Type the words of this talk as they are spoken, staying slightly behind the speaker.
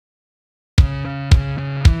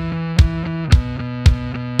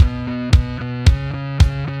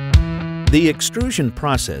The extrusion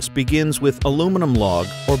process begins with aluminum log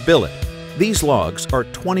or billet. These logs are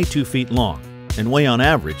 22 feet long and weigh on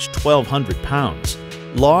average 1,200 pounds.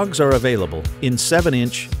 Logs are available in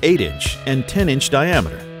 7-inch, 8-inch, and 10-inch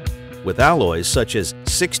diameter, with alloys such as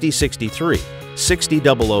 6063,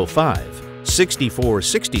 60005,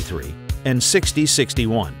 6463, and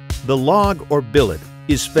 6061. The log or billet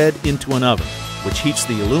is fed into an oven, which heats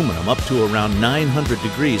the aluminum up to around 900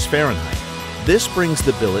 degrees Fahrenheit. This brings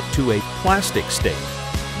the billet to a plastic state,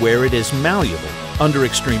 where it is malleable under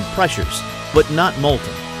extreme pressures, but not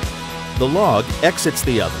molten. The log exits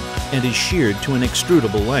the oven and is sheared to an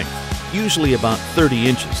extrudable length, usually about 30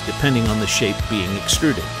 inches depending on the shape being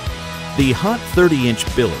extruded. The hot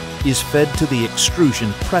 30-inch billet is fed to the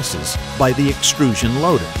extrusion presses by the extrusion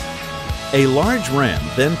loader. A large ram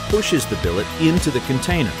then pushes the billet into the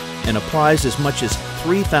container and applies as much as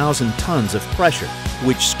 3,000 tons of pressure,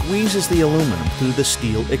 which squeezes the aluminum through the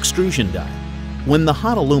steel extrusion die. When the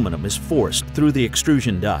hot aluminum is forced through the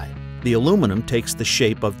extrusion die, the aluminum takes the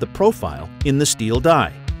shape of the profile in the steel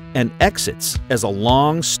die and exits as a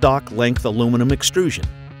long stock-length aluminum extrusion.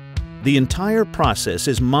 The entire process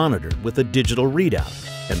is monitored with a digital readout,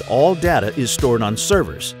 and all data is stored on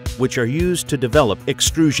servers, which are used to develop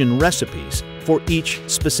extrusion recipes for each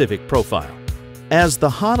specific profile. As the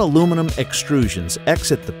hot aluminum extrusions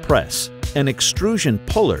exit the press, an extrusion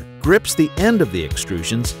puller grips the end of the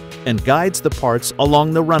extrusions and guides the parts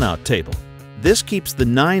along the runout table. This keeps the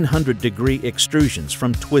 900-degree extrusions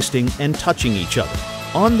from twisting and touching each other.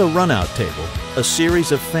 On the runout table, a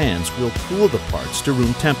series of fans will cool the parts to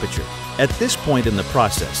room temperature. At this point in the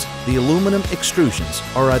process, the aluminum extrusions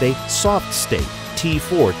are at a soft state,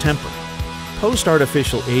 T4 temper.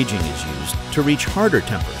 Post-artificial aging is used to reach harder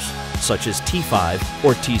tempers, such as T5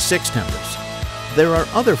 or T6 tempers. There are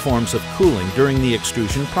other forms of cooling during the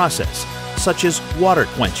extrusion process, such as water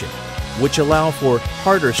quenching, which allow for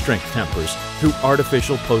harder strength tempers through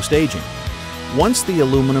artificial post-aging. Once the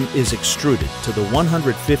aluminum is extruded to the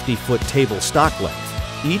 150-foot table stock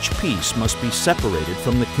length, each piece must be separated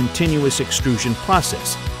from the continuous extrusion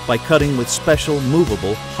process by cutting with special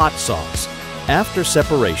movable hot saws. After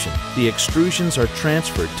separation, the extrusions are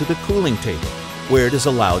transferred to the cooling table, where it is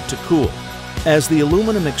allowed to cool. As the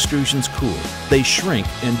aluminum extrusions cool, they shrink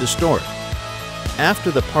and distort.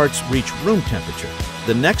 After the parts reach room temperature,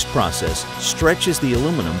 the next process stretches the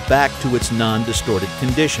aluminum back to its non-distorted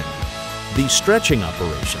condition. The stretching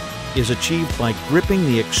operation is achieved by gripping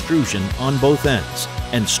the extrusion on both ends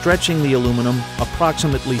and stretching the aluminum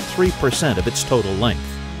approximately 3% of its total length.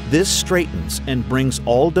 This straightens and brings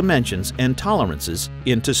all dimensions and tolerances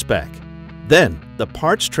into spec. Then, the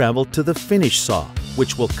parts travel to the finish saw,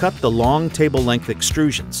 which will cut the long table-length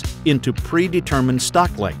extrusions into predetermined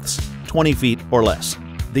stock lengths, 20 feet or less.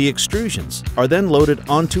 The extrusions are then loaded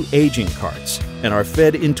onto aging carts and are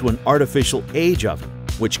fed into an artificial age oven,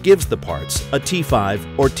 which gives the parts a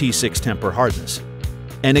T5 or T6 temper hardness.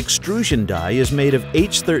 An extrusion die is made of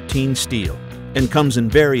H13 steel and comes in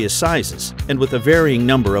various sizes and with a varying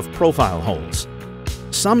number of profile holes.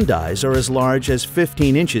 Some dies are as large as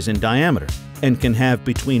 15 inches in diameter and can have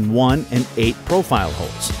between 1 and 8 profile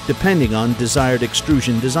holes, depending on desired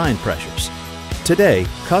extrusion design pressures. Today,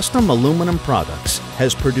 Custom Aluminum Products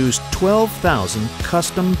has produced 12,000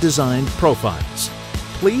 custom-designed profiles.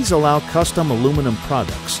 Please allow Custom Aluminum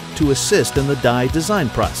Products to assist in the die design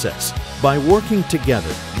process. By working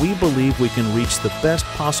together, we believe we can reach the best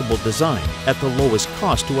possible design at the lowest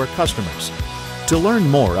cost to our customers. To learn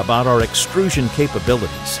more about our extrusion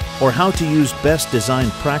capabilities or how to use best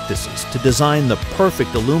design practices to design the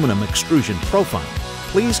perfect aluminum extrusion profile,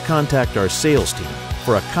 please contact our sales team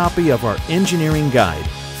for a copy of our engineering guide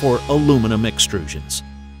for aluminum extrusions.